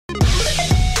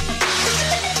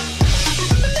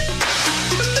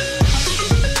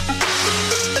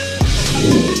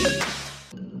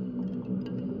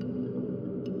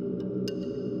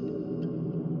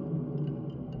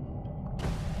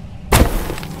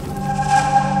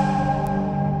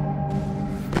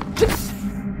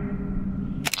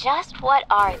just what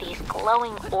are these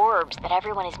glowing orbs that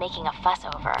everyone is making a fuss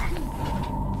over?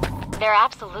 They're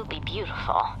absolutely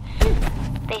beautiful.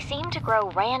 They seem to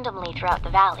grow randomly throughout the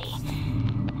valley.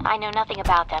 I know nothing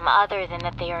about them other than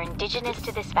that they are indigenous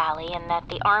to this valley and that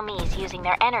the army is using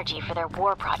their energy for their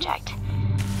war project.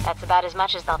 That's about as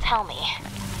much as they'll tell me.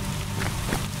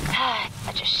 It's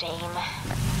such a shame.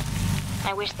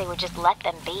 I wish they would just let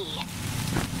them be.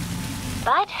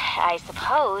 But I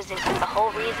suppose this is the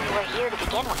whole reason we're here to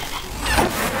begin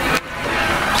with.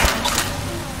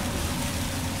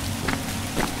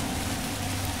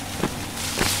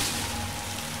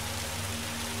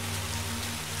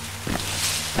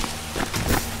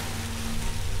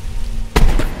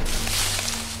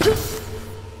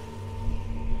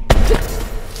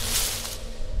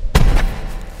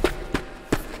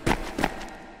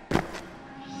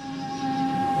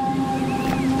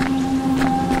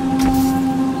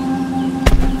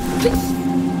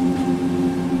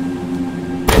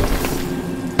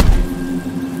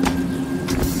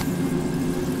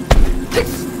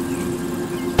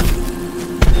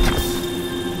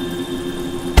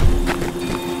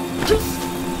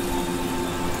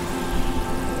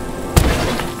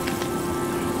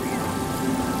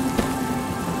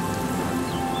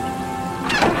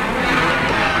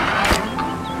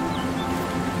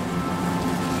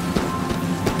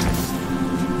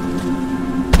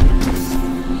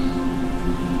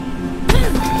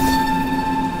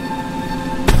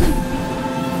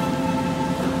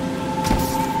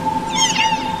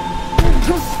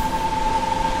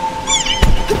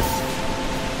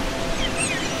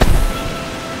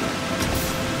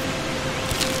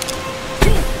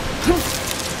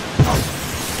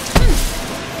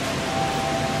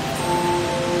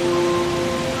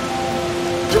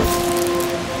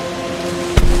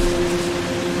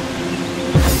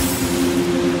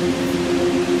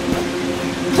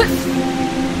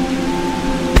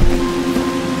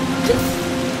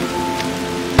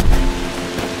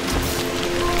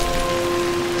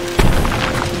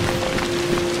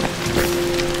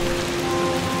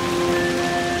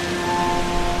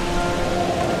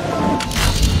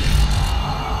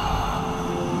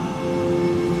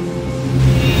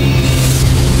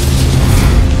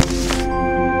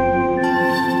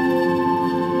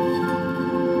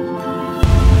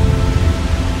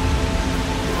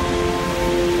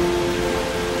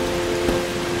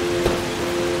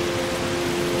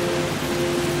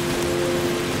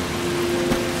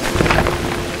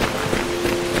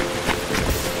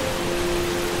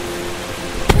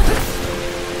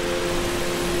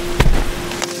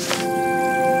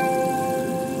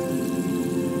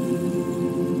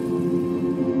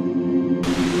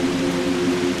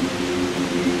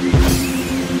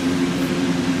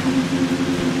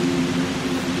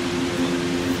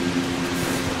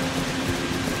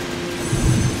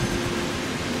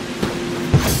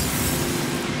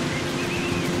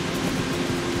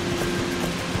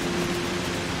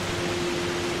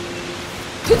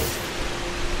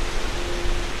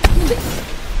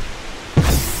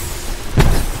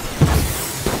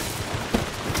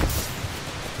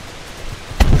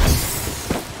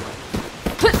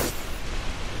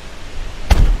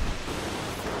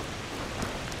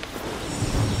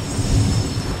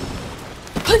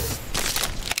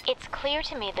 Clear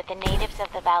to me that the natives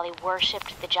of the valley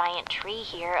worshipped the giant tree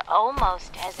here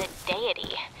almost as a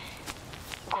deity.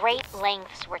 Great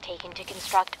lengths were taken to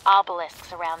construct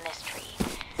obelisks around this tree,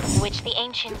 which the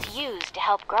ancients used to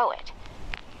help grow it.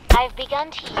 I've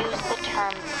begun to use the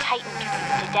term Titan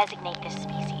tree to designate this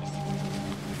species.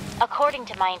 According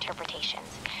to my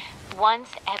interpretations, once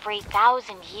every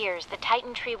 1,000 years, the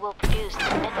Titan tree will produce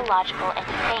the mythological and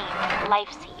famed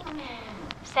life seed,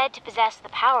 said to possess the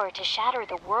power to shatter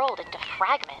the world into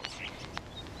fragments.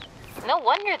 No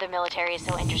wonder the military is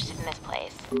so interested in this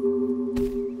place.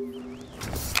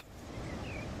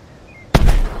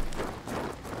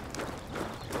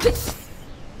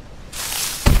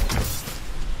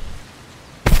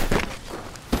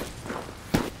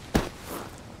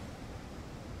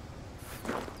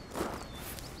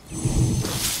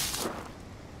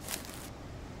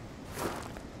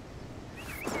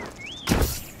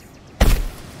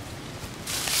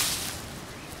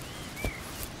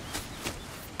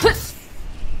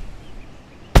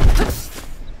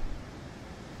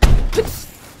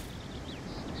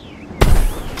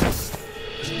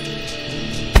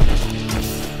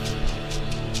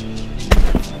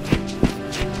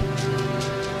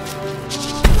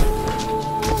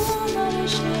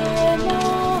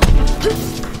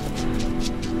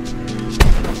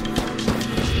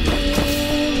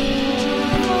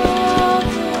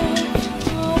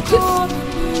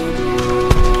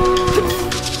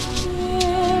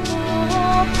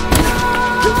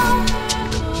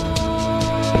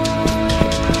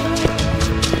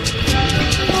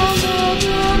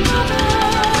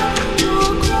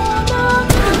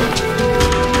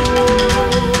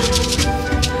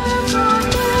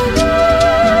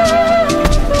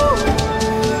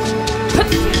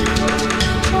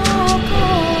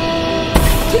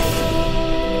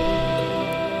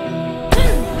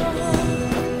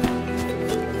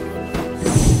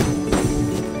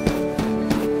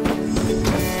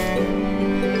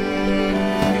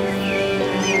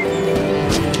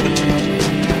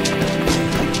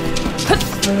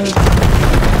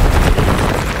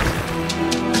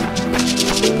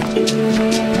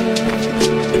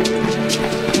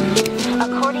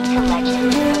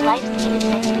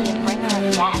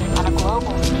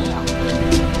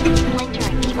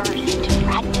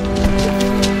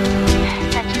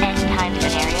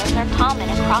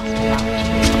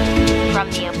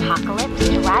 the apocalypse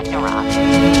to Ragnarok.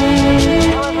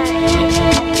 However, it's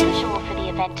unusual for the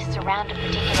event to surround a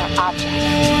particular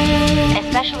object,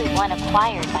 especially one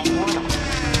acquired by mortals.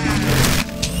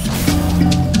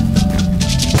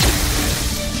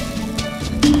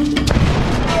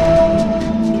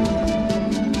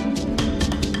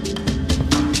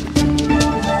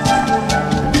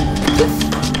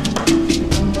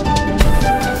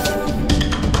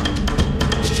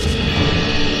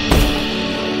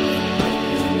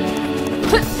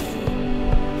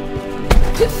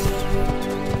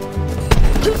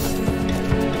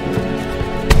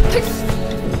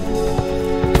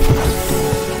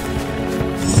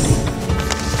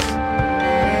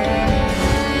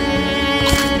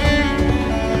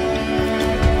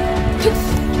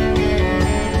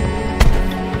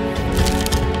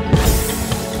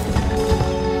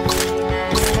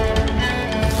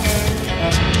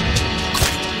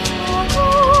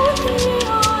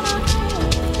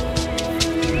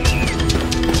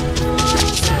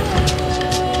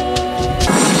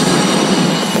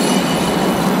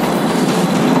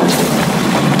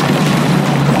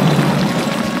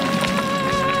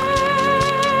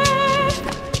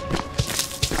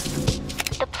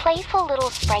 Playful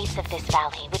little sprites of this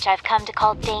valley, which I've come to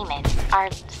call daemons, are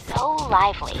so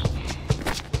lively.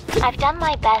 I've done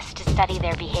my best to study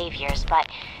their behaviors, but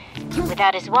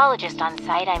without a zoologist on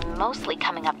site, I'm mostly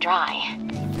coming up dry.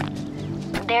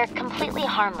 They're completely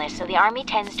harmless, so the army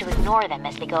tends to ignore them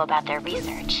as they go about their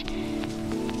research.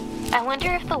 I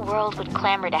wonder if the world would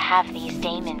clamor to have these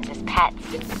daemons as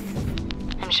pets.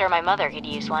 I'm sure my mother could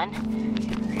use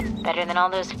one. Better than all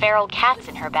those feral cats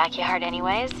in her backyard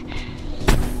anyways.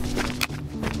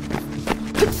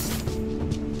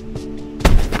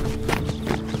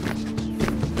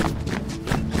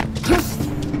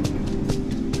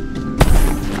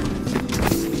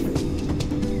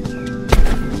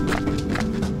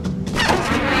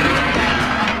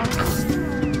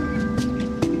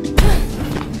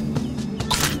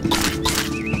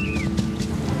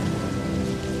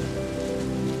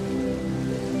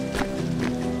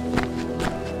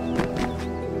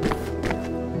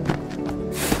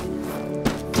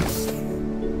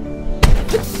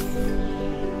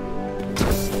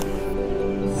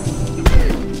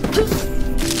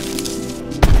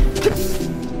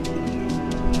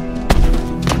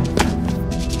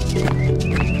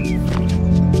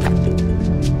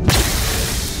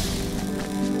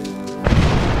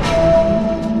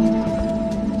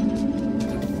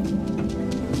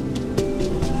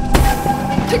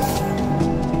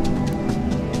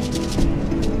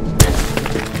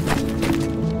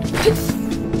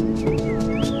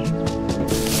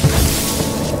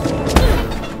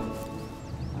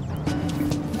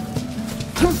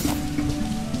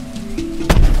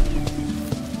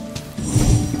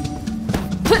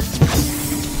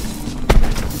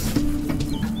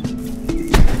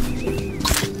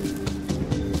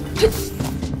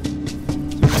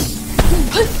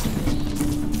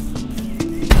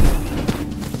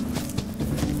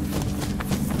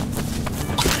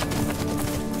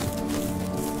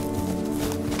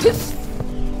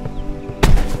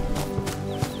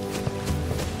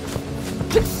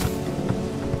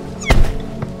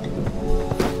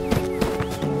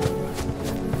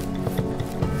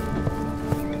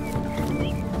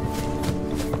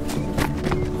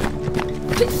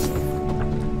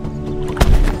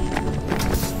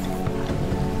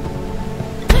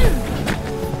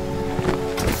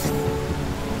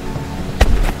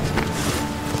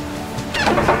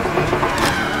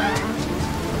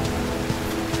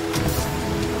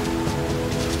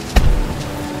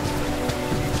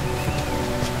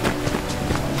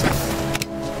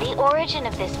 The origin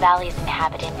of this valley's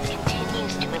inhabitants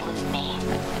continues to elude me.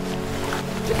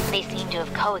 They seem to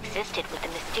have coexisted with the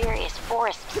mysterious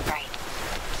forest sprites.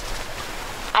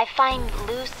 I find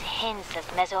loose hints of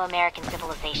Mesoamerican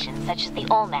civilizations such as the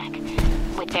Olmec,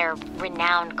 with their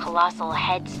renowned colossal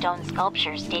headstone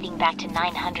sculptures dating back to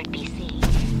 900 BC.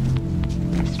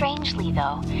 Strangely,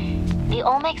 though, the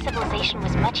Olmec civilization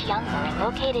was much younger and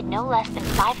located no less than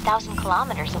 5,000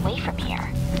 kilometers away from here.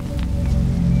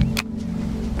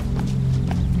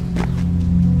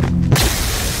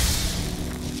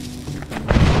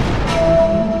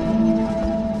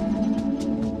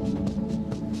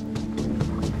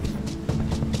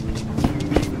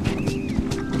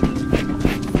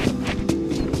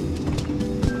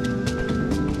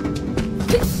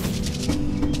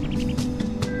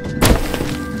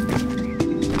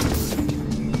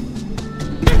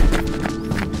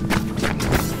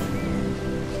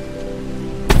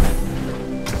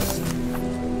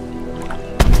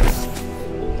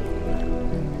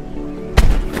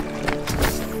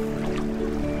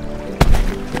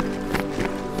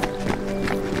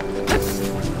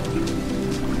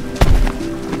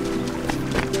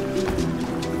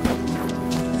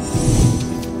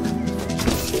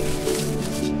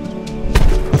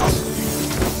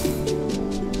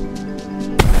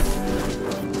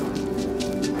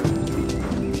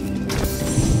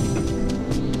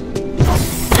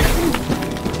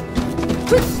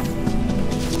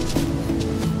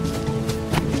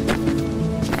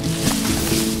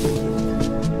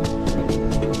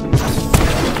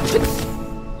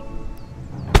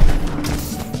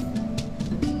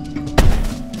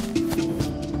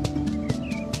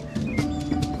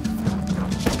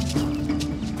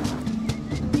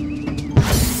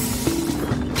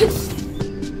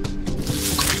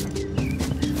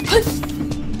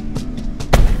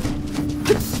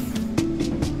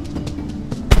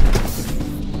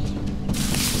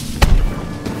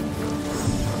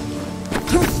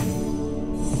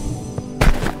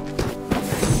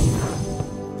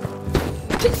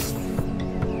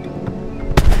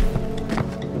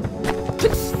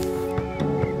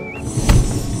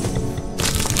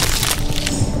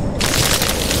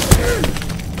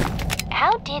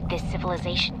 did this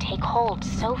civilization take hold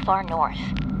so far north?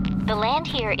 The land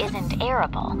here isn't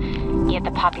arable, yet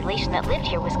the population that lived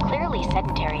here was clearly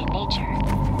sedentary in nature.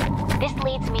 This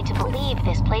leads me to believe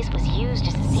this place was used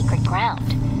as a secret ground.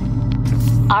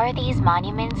 Are these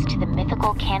monuments to the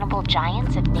mythical cannibal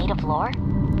giants of native lore?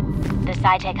 The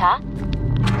Saiteka?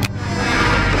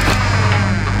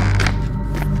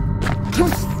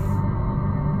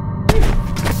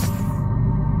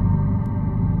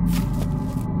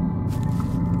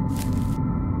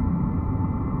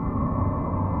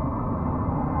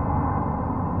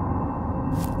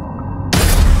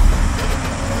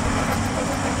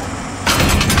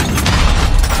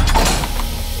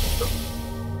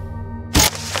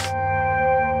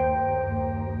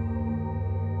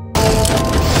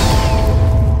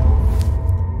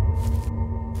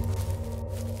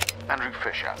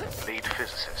 Lead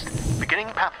physicist, beginning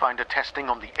Pathfinder testing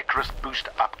on the Icarus boost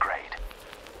upgrade.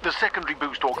 The secondary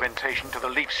boost augmentation to the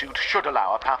leaf suit should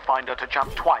allow a Pathfinder to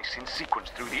jump twice in sequence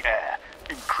through the air,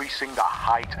 increasing the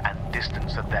height and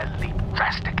distance of their leap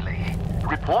drastically.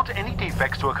 Report any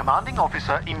defects to a commanding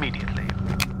officer immediately.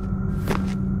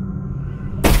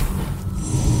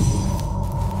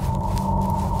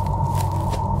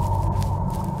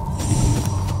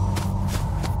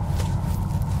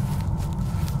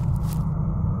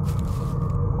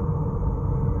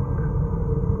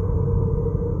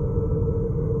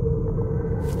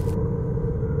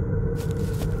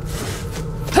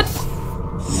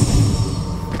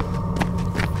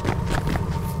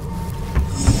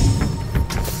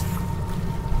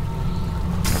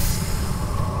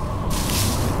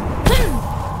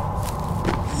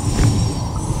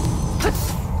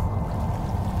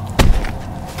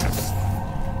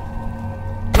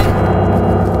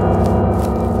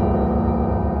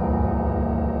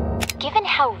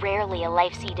 How rarely a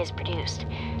life seed is produced.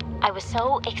 I was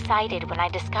so excited when I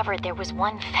discovered there was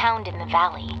one found in the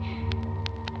valley.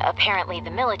 Apparently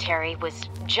the military was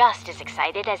just as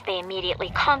excited as they immediately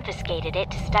confiscated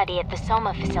it to study at the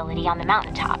Soma facility on the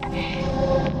mountaintop.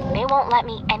 They won't let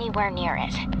me anywhere near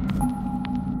it.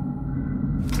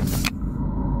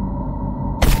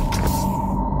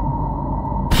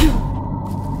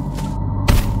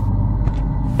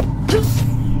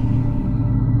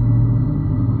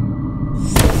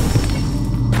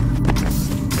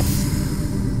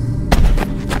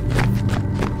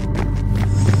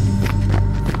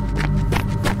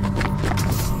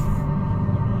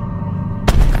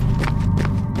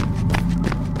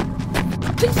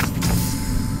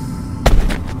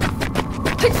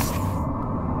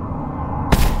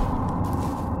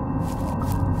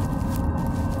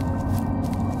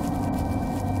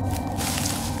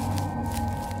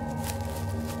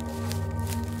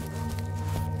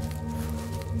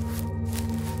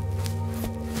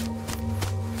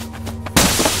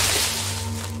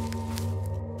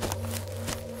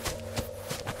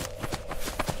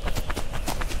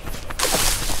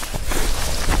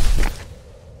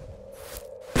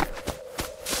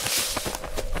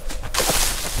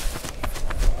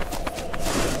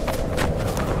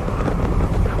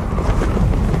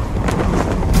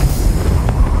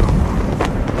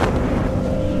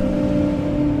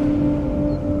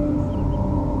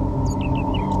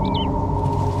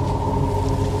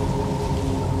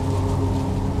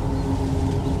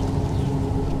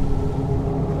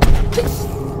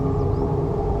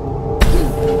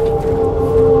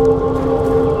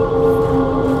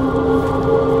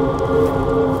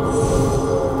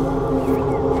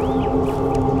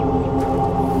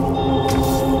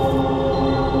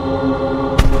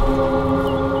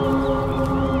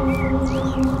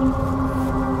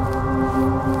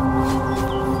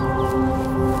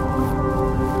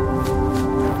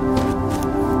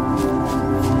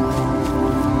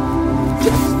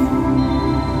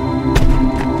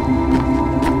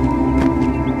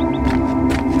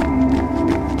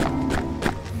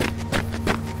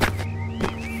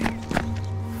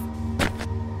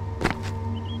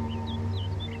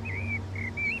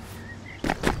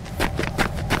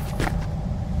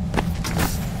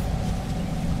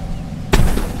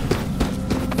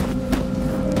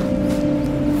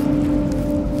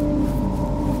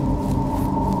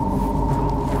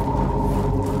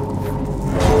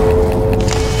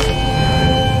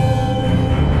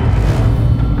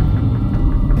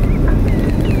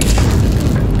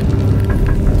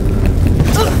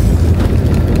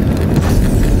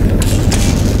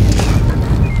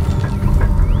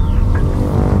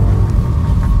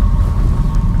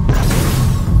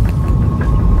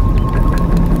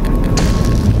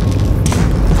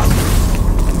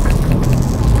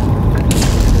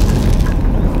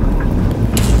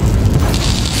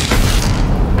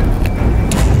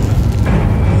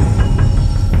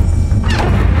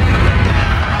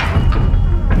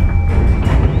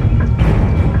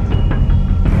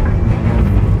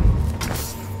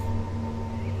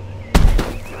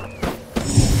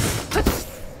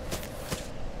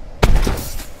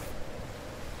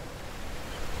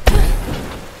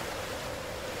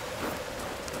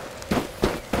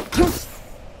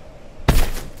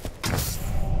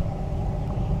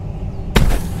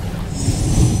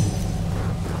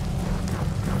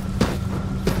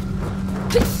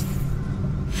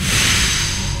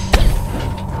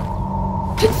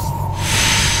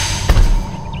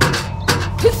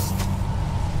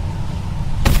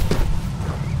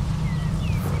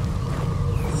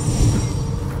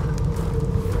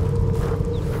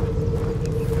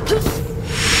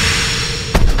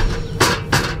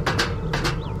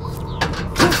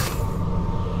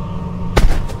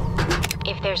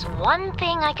 one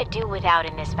thing I could do without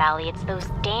in this valley, it's those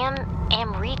damn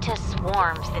Amrita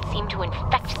swarms that seem to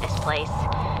infect this place.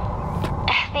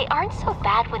 They aren't so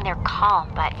bad when they're calm,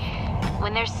 but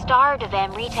when they're starved of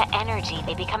Amrita energy,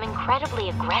 they become incredibly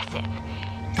aggressive,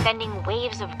 sending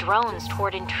waves of drones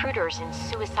toward intruders in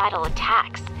suicidal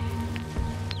attacks.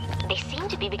 They seem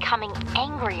to be becoming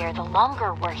angrier the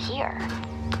longer we're here.